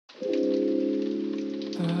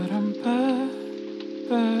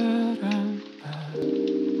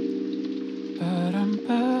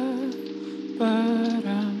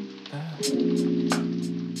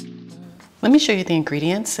Let me show you the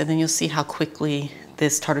ingredients and then you'll see how quickly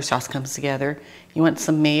this tartar sauce comes together. You want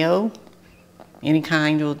some mayo, any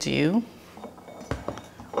kind will do.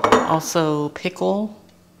 Also pickle.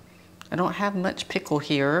 I don't have much pickle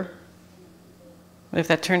here. But if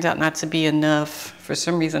that turns out not to be enough, for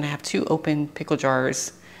some reason I have 2 open pickle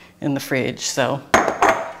jars in the fridge, so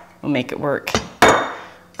we'll make it work.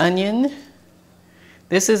 Onion.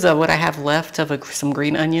 This is what I have left of some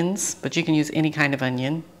green onions, but you can use any kind of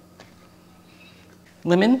onion.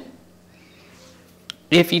 Lemon.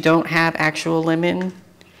 If you don't have actual lemon,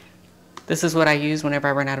 this is what I use whenever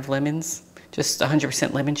I run out of lemons. Just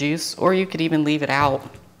 100% lemon juice, or you could even leave it out.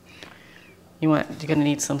 You're gonna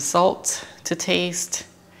need some salt to taste,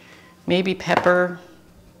 maybe pepper,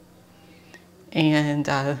 and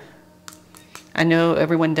I know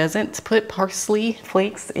everyone doesn't put parsley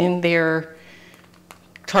flakes in their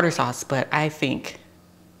tartar sauce, but I think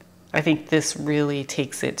this really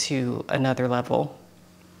takes it to another level.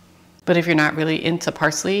 But if you're not really into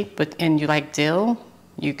parsley, and you like dill,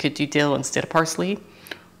 you could do dill instead of parsley,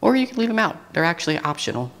 or you could leave them out. They're actually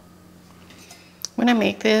optional. When I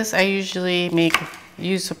make this, I usually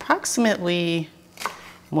use approximately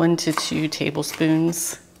 1 to 2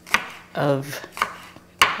 tablespoons of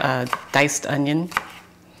diced onion.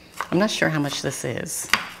 I'm not sure how much this is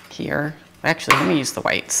here. Actually, let me use the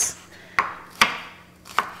whites.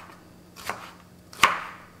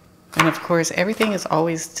 And of course, everything is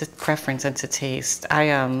always to preference and to taste.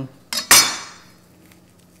 I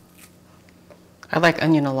like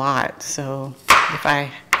onion a lot, so if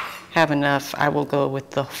I have enough, I will go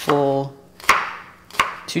with the full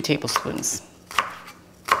 2 tablespoons.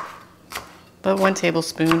 But 1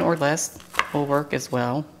 tablespoon or less will work as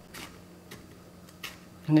well.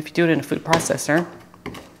 And if you do it in a food processor,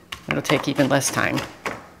 it'll take even less time.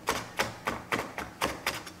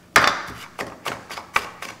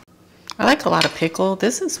 I like a lot of pickle.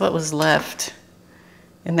 This is what was left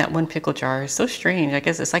in that 1 pickle jar. It's so strange. I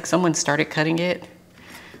guess it's like someone started cutting it,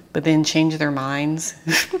 but then changed their minds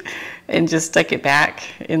and just stuck it back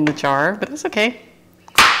in the jar, but that's okay.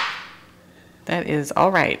 That is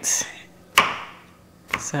all right.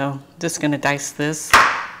 So just gonna dice this.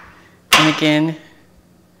 And again,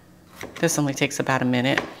 this only takes about a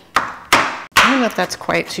minute. I don't know if that's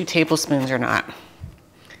quite 2 tablespoons or not.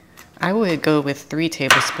 I would go with 3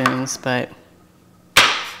 tablespoons, but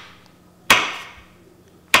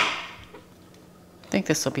I think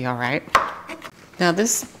this will be all right. Now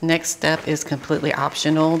this next step is completely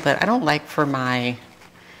optional, but I don't like for my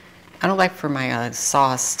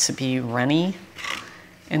sauce to be runny.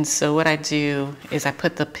 And so what I do is I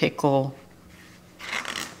put the pickle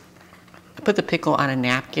on a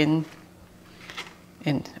napkin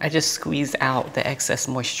and I just squeeze out the excess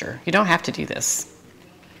moisture. You don't have to do this.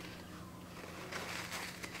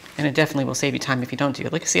 And it definitely will save you time if you don't do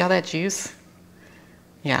it. Look, see all that juice?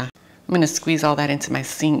 Yeah. I'm gonna squeeze all that into my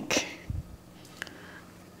sink.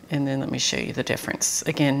 And then let me show you the difference.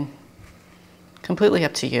 Again, completely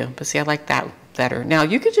up to you, but see, I like that better. Now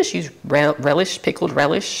you could just use relish, pickled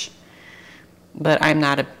relish, but I'm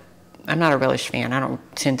not a relish fan. I don't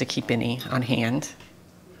tend to keep any on hand.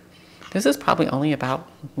 This is probably only about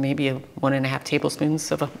maybe 1.5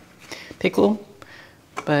 tablespoons of a pickle,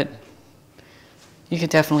 but you could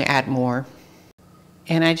definitely add more.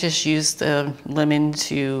 And I just used the lemon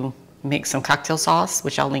to make some cocktail sauce,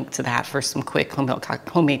 which I'll link to that for some quick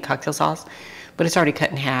homemade cocktail sauce, but it's already cut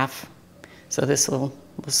in half. So this we'll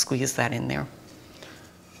squeeze that in there.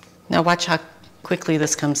 Now watch how quickly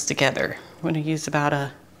this comes together. I'm gonna use about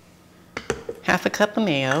 1/2 cup of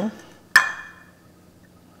mayo.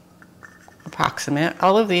 Approximate.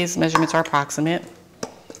 All of these measurements are approximate.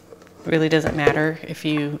 It really doesn't matter if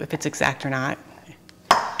it's exact or not.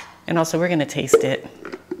 And also we're gonna taste it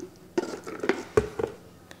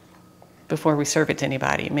before we serve it to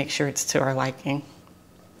anybody. Make sure it's to our liking.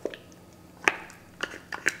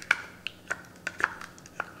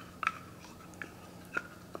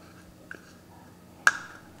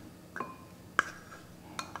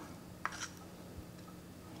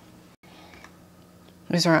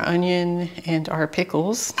 There's our onion and our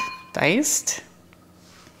pickles diced.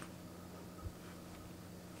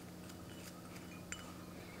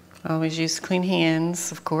 Always use clean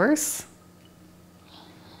hands, of course.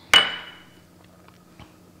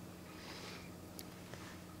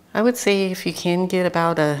 I would say if you can get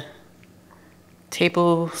about a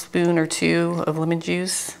tablespoon or 2 of lemon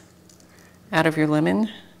juice out of your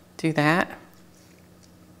lemon, do that.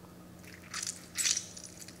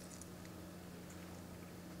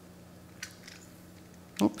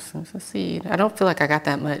 Oops, there's a seed. I don't feel like I got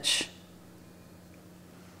that much.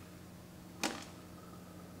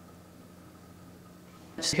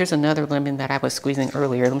 Here's another lemon that I was squeezing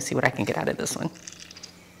earlier. Let me see what I can get out of this one.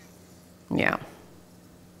 Yeah.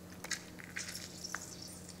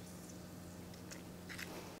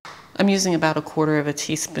 I'm using about 1/4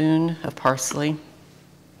 teaspoon of parsley.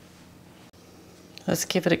 Let's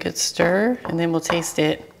give it a good stir, and then we'll taste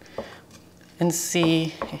it and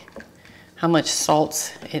see how much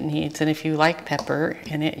salt it needs. And if you like pepper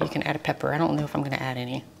in it, you can add a pepper. I don't know if I'm going to add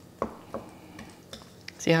any.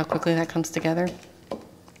 See how quickly that comes together?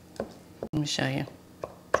 Let me show you.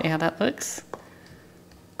 See how that looks?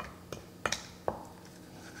 I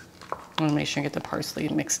want to make sure I get the parsley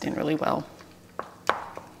mixed in really well.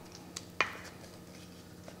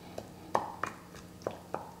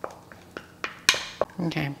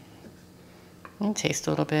 Okay. Let me taste a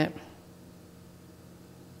little bit.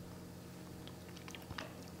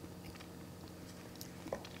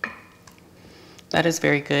 That is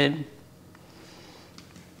very good,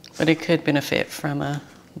 but it could benefit from a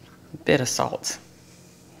bit of salt.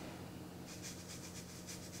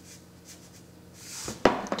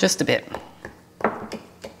 Just a bit.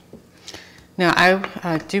 Now,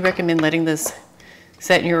 I do recommend letting this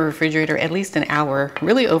set in your refrigerator at least an hour.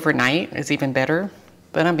 Really overnight is even better,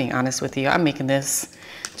 but I'm being honest with you. I'm making this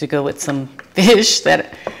to go with some fish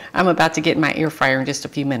that I'm about to get in my air fryer in just a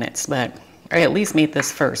few minutes, but I at least made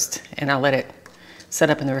this first, and I'll let it set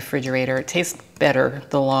up in the refrigerator. It tastes better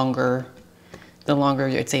the longer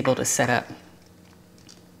it's able to set up.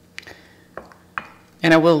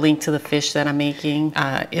 And I will link to the fish that I'm making.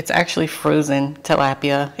 It's actually frozen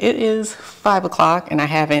tilapia. It is 5 o'clock and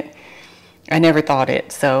I never thought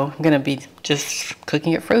it. So I'm gonna be just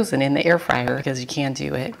cooking it frozen in the air fryer because you can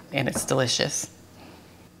do it and it's delicious.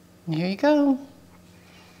 And here you go.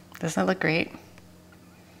 Doesn't that look great?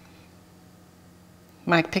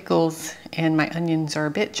 My pickles and my onions are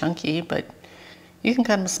a bit chunky, but you can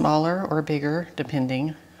cut them smaller or bigger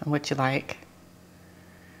depending on what you like.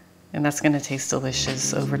 And that's going to taste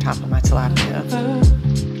delicious over top of my tilapia.